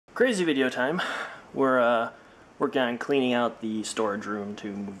Crazy video time. We're working on cleaning out the storage room to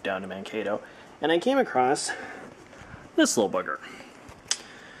move down to Mankato, and I came across this little bugger.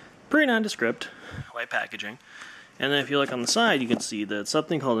 Pretty nondescript, white packaging, and then if you look on the side, you can see that it's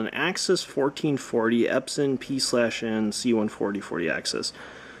something called an Axis 1440 Epson P/N C140/40 Axis.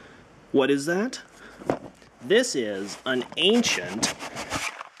 What is that? This is an ancient,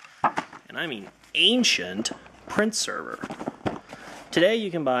 and I mean ancient, print server. Today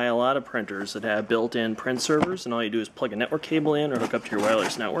you can buy a lot of printers that have built-in print servers, and all you do is plug a network cable in or hook up to your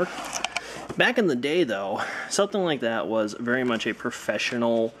wireless network. Back in the day though, something like that was very much a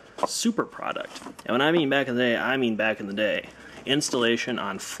professional super product. And when I mean back in the day, I mean back in the day. Installation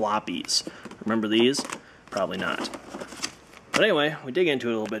on floppies. Remember these? Probably not. But anyway, we dig into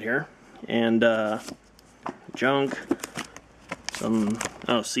it a little bit here. And junk, some,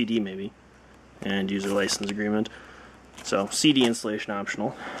 CD maybe, and user license agreement. So CD installation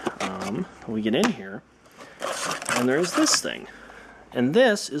optional. We get in here, and there's this thing. And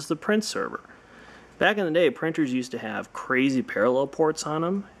this is the print server. Back in the day, printers used to have crazy parallel ports on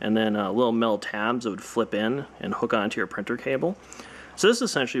them, and then little metal tabs that would flip in and hook onto your printer cable. So this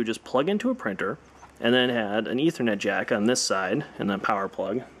essentially would just plug into a printer, and then had an Ethernet jack on this side, and then power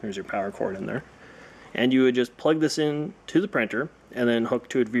plug. There's your power cord in there. And you would just plug this in to the printer, and then hook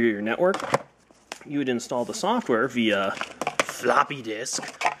to it via your network. You would install the software via floppy disk.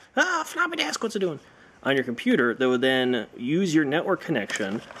 Floppy disk, what's it doing? On your computer that would then use your network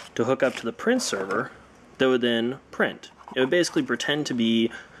connection to hook up to the print server that would then print. It would basically pretend to be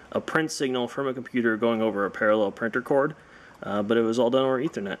a print signal from a computer going over a parallel printer cord, but it was all done over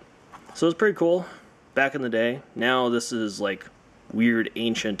Ethernet. So it was pretty cool back in the day. Now this is like weird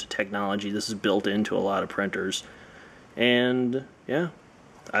ancient technology. This is built into a lot of printers. And yeah,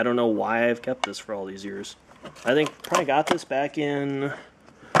 I don't know why I've kept this for all these years. I think probably got this back in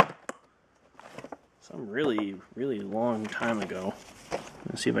some really long time ago.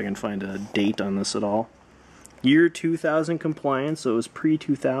 Let's see if I can find a date on this at all. Year 2000 compliance, so it was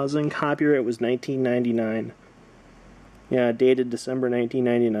pre-2000. Copyright was 1999. Yeah, dated December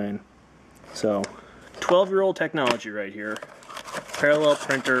 1999. So, 12-year-old technology right here. Parallel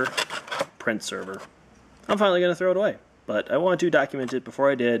printer, print server. I'm finally going to throw it away. But I wanted to document it before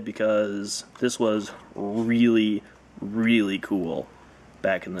I did because this was really cool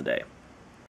back in the day.